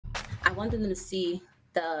I want them to see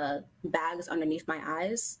the bags underneath my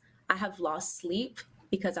eyes. I have lost sleep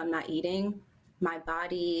because I'm not eating. My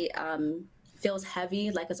body feels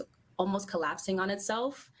heavy, like it's almost collapsing on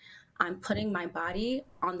itself. I'm putting my body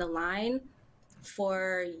on the line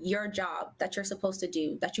for your job that you're supposed to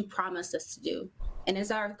do, that you promised us to do. And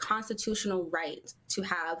it's our constitutional right to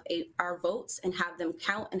have our votes and have them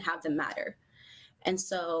count and have them matter. And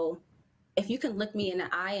so if you can look me in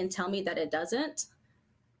the eye and tell me that it doesn't,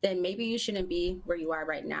 then maybe you shouldn't be where you are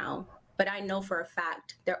right now. But I know for a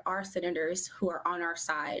fact there are senators who are on our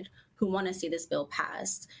side who want to see this bill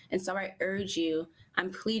passed. And so I urge you, I'm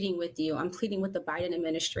pleading with you, I'm pleading with the Biden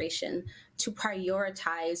administration to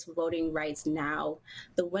prioritize voting rights now.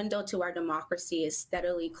 The window to our democracy is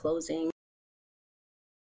steadily closing.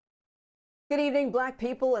 Good evening, Black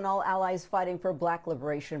people and all allies fighting for Black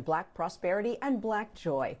liberation, Black prosperity, and Black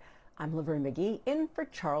joy. I'm Laverne McGee, in for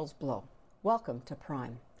Charles Blow. Welcome to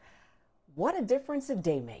Prime. What a difference a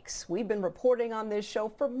day makes. We've been reporting on this show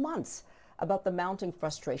for months about the mounting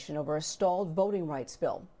frustration over a stalled voting rights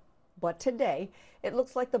bill. But today, it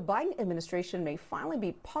looks like the Biden administration may finally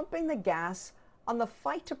be pumping the gas on the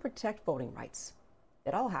fight to protect voting rights.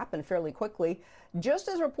 It all happened fairly quickly. Just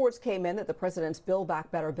as reports came in that the president's Build Back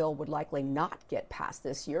Better bill would likely not get passed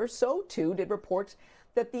this year, so too did reports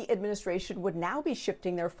that the administration would now be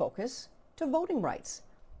shifting their focus to voting rights.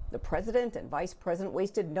 The president and vice president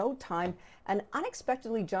wasted no time and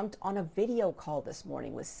unexpectedly jumped on a video call this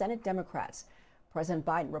morning with Senate Democrats. President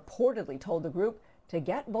Biden reportedly told the group to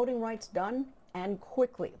get voting rights done and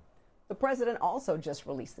quickly. The president also just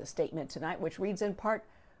released this statement tonight, which reads in part,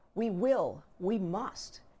 we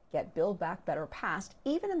must get Build Back Better passed,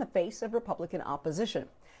 even in the face of Republican opposition.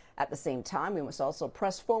 At the same time, we must also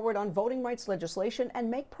press forward on voting rights legislation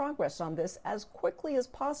and make progress on this as quickly as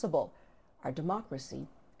possible. Our democracy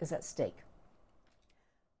is at stake.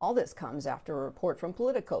 All this comes after a report from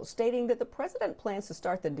Politico stating that the president plans to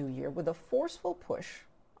start the new year with a forceful push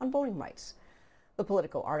on voting rights. The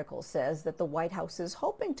Politico article says that the White House is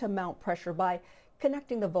hoping to mount pressure by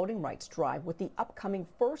connecting the voting rights drive with the upcoming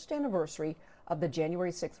first anniversary of the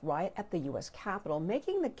January 6th riot at the U.S. Capitol,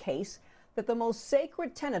 making the case that the most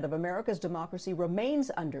sacred tenet of America's democracy remains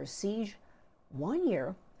under siege 1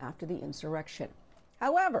 year after the insurrection.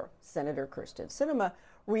 However, Senator Kyrsten Sinema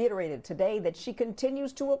reiterated today that she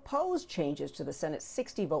continues to oppose changes to the Senate's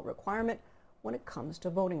 60-vote requirement when it comes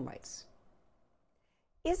to voting rights.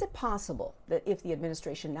 Is it possible that if the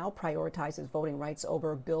administration now prioritizes voting rights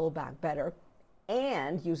over Build Back Better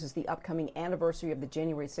and uses the upcoming anniversary of the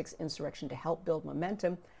January 6th insurrection to help build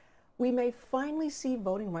momentum, we may finally see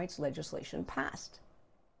voting rights legislation passed?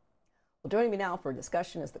 Well, joining me now for a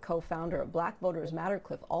discussion is the co-founder of Black Voters Matter,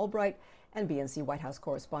 Cliff Albright, and BNC White House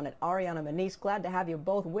correspondent Rarione Maniece. Glad to have you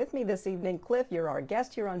both with me this evening. Cliff, you're our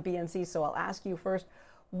guest here on BNC, so I'll ask you first,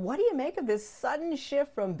 what do you make of this sudden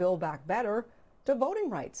shift from Build Back Better to voting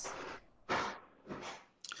rights?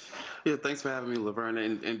 Yeah, thanks for having me, Laverne.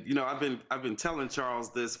 And you know, I've been telling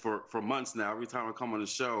Charles this for months now. Every time I come on the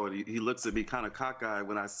show, and he looks at me kind of cockeyed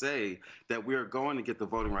when I say that we are going to get the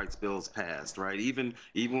voting rights bills passed, right? Even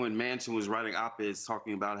when Manchin was writing op-eds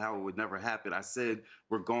talking about how it would never happen, I said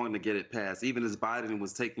we're going to get it passed. Even as Biden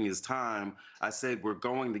was taking his time, I said we're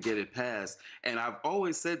going to get it passed. And I've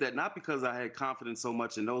always said that not because I had confidence so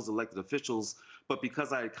much in those elected officials, but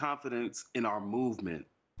because I had confidence in our movement.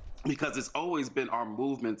 Because it's always been our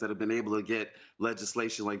movements that have been able to get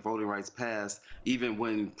legislation like voting rights passed, even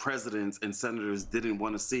when presidents and senators didn't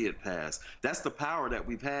want to see it passed. That's the power that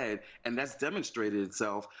we've had, and that's demonstrated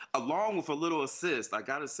itself, along with a little assist, I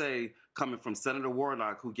got to say, coming from Senator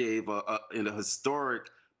Warnock, who gave in a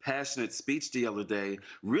historic, passionate speech the other day,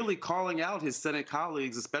 really calling out his Senate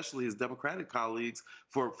colleagues, especially his Democratic colleagues,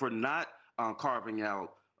 for not carving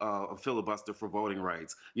out a filibuster for voting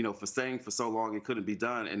rights, you know, for saying for so long it couldn't be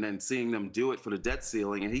done, and then seeing them do it for the debt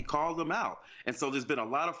ceiling, and he called them out. And so there's been a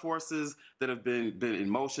lot of forces that have been in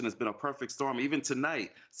motion. It's been a perfect storm. Even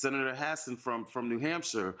tonight, Senator Hassan from New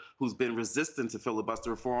Hampshire, who's been resistant to filibuster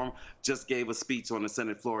reform, just gave a speech on the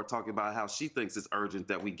Senate floor talking about how she thinks it's urgent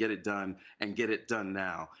that we get it done and get it done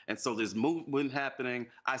now. And so there's movement happening.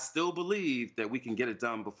 I still believe that we can get it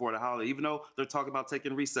done before the holiday. Even though they're talking about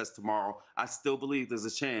taking recess tomorrow, I still believe there's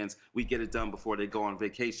a chance we get it done before they go on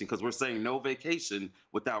vacation, because we're saying no vacation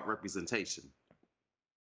without representation.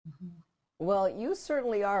 Well, you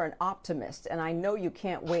certainly are an optimist, and I know you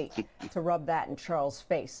can't wait to rub that in Charles'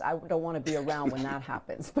 face. I don't want to be around when that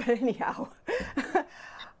happens. But anyhow,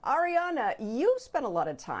 Ariana, you've spent a lot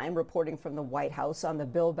of time reporting from the White House on the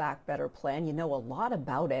Build Back Better plan. You know a lot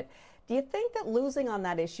about it. Do you think that losing on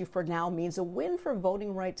that issue for now means a win for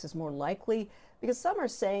voting rights is more likely? Because some are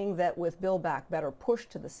saying that with Build Back Better pushed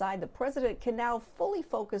to the side, the president can now fully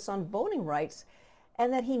focus on voting rights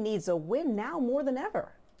and that he needs a win now more than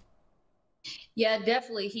ever. Yeah,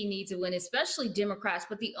 definitely he needs a win, especially Democrats.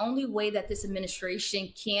 But the only way that this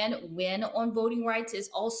administration can win on voting rights is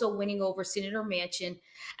also winning over Senator Manchin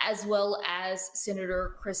as well as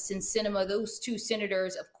Senator Kristen Sinema. Those two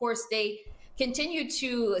senators, of course, they continue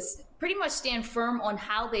to pretty much stand firm on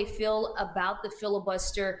how they feel about the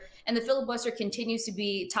filibuster. And the filibuster continues to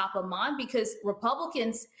be top of mind because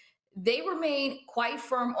Republicans, they remain quite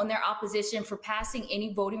firm on their opposition for passing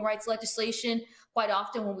any voting rights legislation. Quite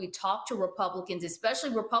often when we talk to Republicans, especially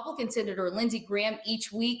Republican Senator Lindsey Graham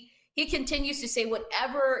each week, he continues to say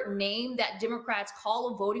whatever name that Democrats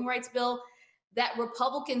call a voting rights bill, that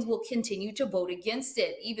Republicans will continue to vote against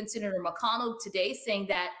it. Even Senator McConnell today saying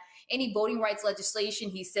that any voting rights legislation,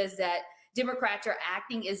 he says that Democrats are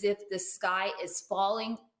acting as if the sky is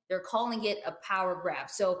falling. They're calling it a power grab.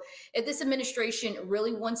 So if this administration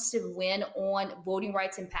really wants to win on voting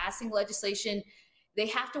rights and passing legislation, they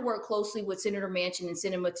have to work closely with Senator Manchin and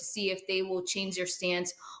Sinema to see if they will change their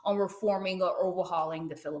stance on reforming or overhauling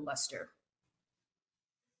the filibuster.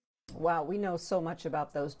 Wow, we know so much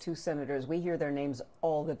about those two senators. We hear their names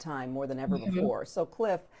all the time, more than ever before. So,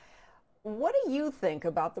 Cliff, what do you think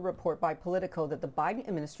about the report by Politico that the Biden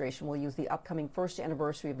administration will use the upcoming first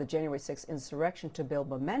anniversary of the January 6th insurrection to build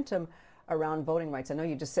momentum around voting rights? I know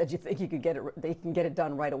you just said you think they can get it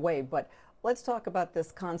done right away, but let's talk about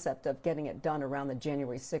this concept of getting it done around the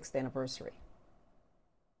January 6th anniversary.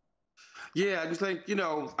 Yeah, I just think,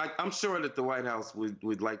 I'm sure that the White House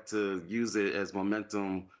would like to use it as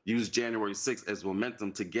momentum, use January 6th as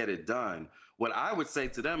momentum to get it done. What I would say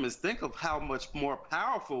to them is think of how much more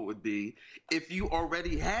powerful it would be if you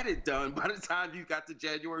already had it done by the time you got to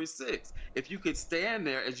January 6th. If you could stand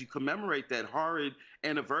there as you commemorate that horrid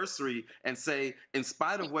anniversary and say, in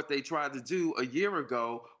spite of what they tried to do a year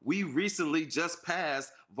ago, we recently just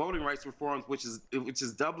passed voting rights reforms, which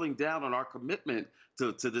is doubling down on our commitment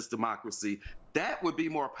to this democracy. That would be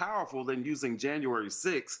more powerful than using January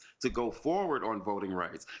 6th to go forward on voting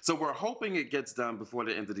rights. So we're hoping it gets done before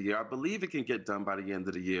the end of the year. I believe it can get done by the end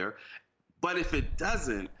of the year. But if it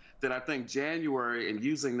doesn't, then I think January and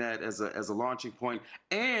using that as a launching point.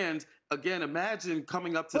 And again, imagine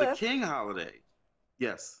coming up to the King holiday.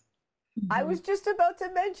 Yes. I was just about to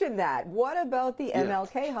mention that. What about the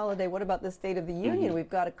MLK holiday? What about the State of the Union? We've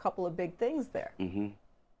got a couple of big things there.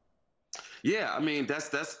 Yeah, I mean,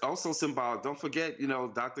 that's also symbolic. Don't forget,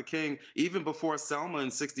 Dr. King, even before Selma in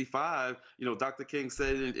 65, Dr. King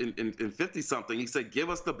said in 50-something, he said, give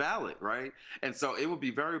us the ballot, right? And so it would be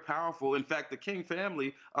very powerful. In fact, the King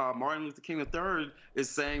family, Martin Luther King III, is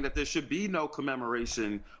saying that there should be no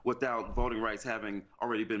commemoration without voting rights having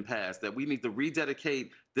already been passed, that we need to rededicate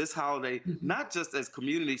this holiday, not just as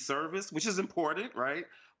community service, which is important, right?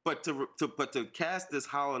 But to cast this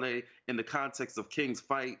holiday in the context of King's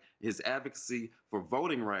fight, his advocacy for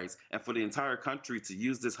voting rights, and for the entire country to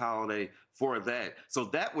use this holiday for that. So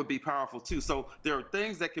that would be powerful too. So there are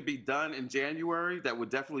things that could be done in January that would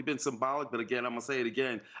definitely be symbolic. But again, I'm gonna say it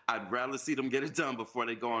again, I'd rather see them get it done before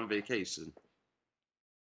they go on vacation.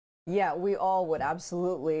 Yeah, we all would,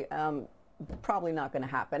 absolutely. Probably not going to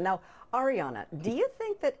happen. Now, Ariana, do you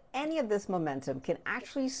think that any of this momentum can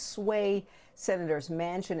actually sway Senators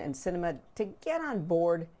Manchin and Sinema to get on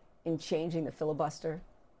board in changing the filibuster?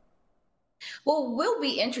 Well, it will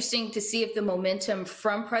be interesting to see if the momentum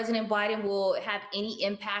from President Biden will have any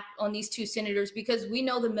impact on these two senators, because we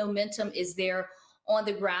know the momentum is there on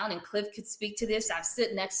the ground, and Cliff could speak to this. I've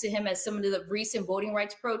sit next to him at some of the recent voting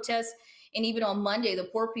rights protests. And even on Monday, the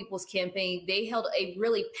Poor People's Campaign, they held a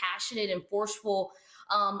really passionate and forceful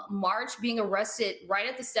march, being arrested right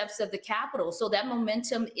at the steps of the Capitol. So that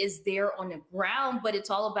momentum is there on the ground, but it's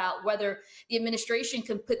all about whether the administration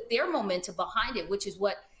can put their momentum behind it, which is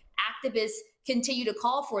what activists continue to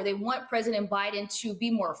call for. They want President Biden to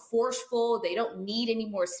be more forceful. They don't need any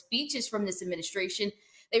more speeches from this administration.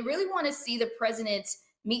 They really want to see the president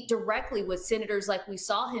meet directly with senators like we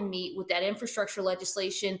saw him meet with that infrastructure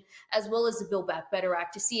legislation, as well as the Build Back Better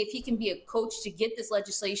Act, to see if he can be a coach to get this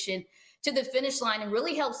legislation to the finish line and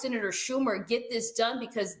really help Senator Schumer get this done,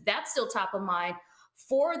 because that's still top of mind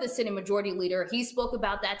for the Senate Majority Leader. He spoke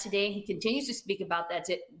about that today. He continues to speak about that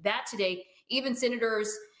today. Even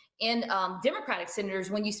senators and Democratic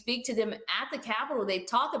senators, when you speak to them at the Capitol, they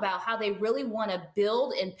talk about how they really want to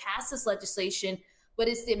build and pass this legislation, but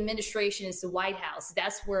it's the administration, it's the White House.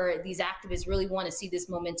 That's where these activists really want to see this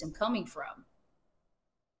momentum coming from.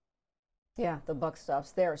 Yeah, the buck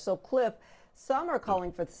stops there. So, Cliff, Some are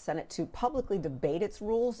calling for the Senate to publicly debate its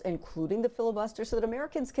rules, including the filibuster, so that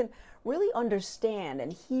Americans can really understand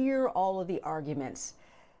and hear all of the arguments.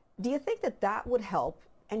 Do you think that that would help,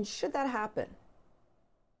 and should that happen?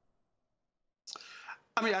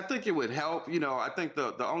 I mean, I think it would help. I think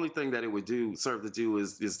the only thing that it would serve to do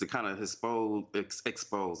is to kind of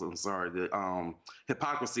expose. I'm sorry, the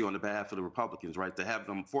hypocrisy on the behalf of the Republicans, right? To have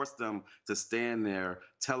them force them to stand there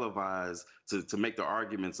televised to make the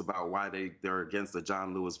arguments about why they're against the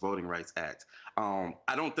John Lewis Voting Rights Act.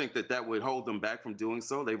 I don't think that would hold them back from doing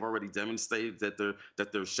so. They've already demonstrated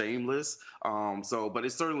that they're shameless. But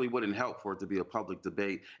it certainly wouldn't help for it to be a public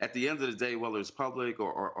debate. At the end of the day, whether it's public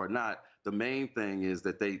or not, the main thing is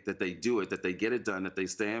that they do it, that they get it done, that they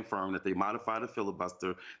stand firm, that they modify the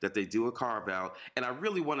filibuster, that they do a carve out. And I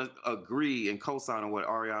really want to agree and co-sign on what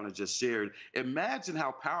Ariana just shared. Imagine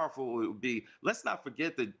how powerful it would be. Let's not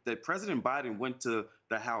forget that President Biden went to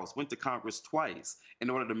the House, went to Congress twice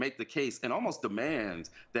in order to make the case and almost demand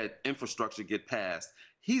that infrastructure get passed.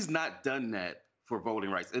 He's not done that for voting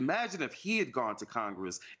rights. Imagine if he had gone to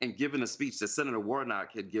Congress and given a speech that Senator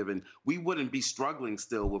Warnock had given. We wouldn't be struggling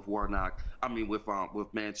still with with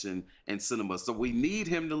Manchin and Sinema. So we need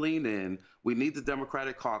him to lean in. We need the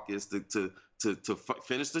Democratic caucus to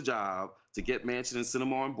finish the job, to get Manchin and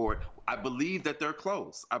Sinema on board. I believe that they're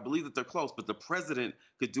close. But the president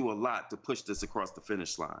could do a lot to push this across the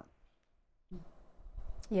finish line.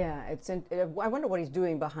 Yeah, I wonder what he's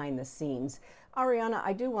doing behind the scenes. Ariana,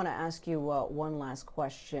 I do want to ask you one last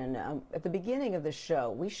question. At the beginning of the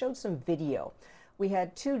show, we showed some video. We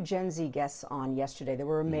had two Gen Z guests on yesterday. They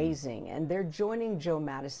were amazing, and they're joining Joe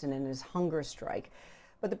Madison in his hunger strike.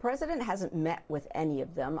 But the president hasn't met with any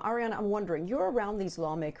of them. Ariana, I'm wondering, you're around these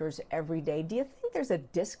lawmakers every day. Do you think there's a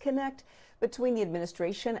disconnect between the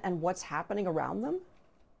administration and what's happening around them?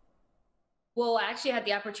 Well, I actually had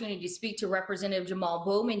the opportunity to speak to Representative Jamal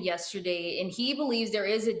Bowman yesterday, and he believes there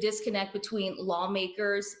is a disconnect between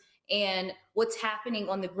lawmakers and what's happening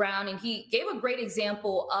on the ground. And he gave a great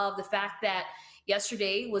example of the fact that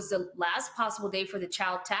yesterday was the last possible day for the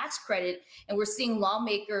child tax credit, and we're seeing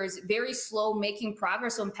lawmakers very slow making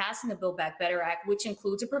progress on passing the Build Back Better Act, which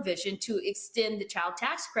includes a provision to extend the child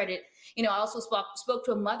tax credit. I also spoke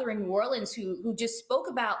to a mother in New Orleans who just spoke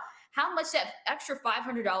about how much that extra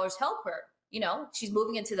 $500 helped her. She's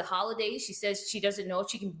moving into the holidays. She says she doesn't know if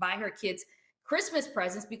she can buy her kids Christmas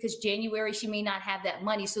presents because January she may not have that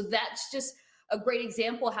money. So that's just a great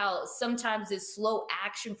example how sometimes this slow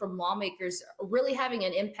action from lawmakers are really having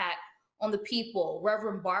an impact on the people.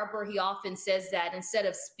 Reverend Barber, he often says that instead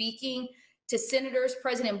of speaking to senators,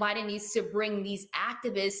 President Biden needs to bring these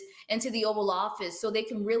activists into the Oval Office so they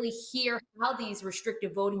can really hear how these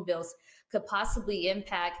restrictive voting bills could possibly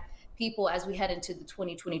impact people as we head into the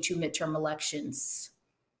 2022 midterm elections.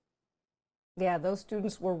 Yeah, those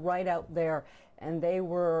students were right out there, and they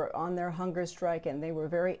were on their hunger strike, and they were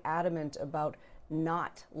very adamant about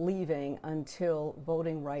not leaving until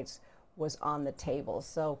voting rights was on the table.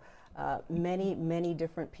 So many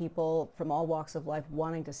different people from all walks of life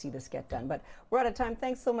wanting to see this get done. But we're out of time.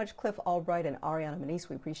 Thanks so much, Cliff Albright and Rarione Maniece.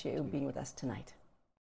 We appreciate you being with us tonight.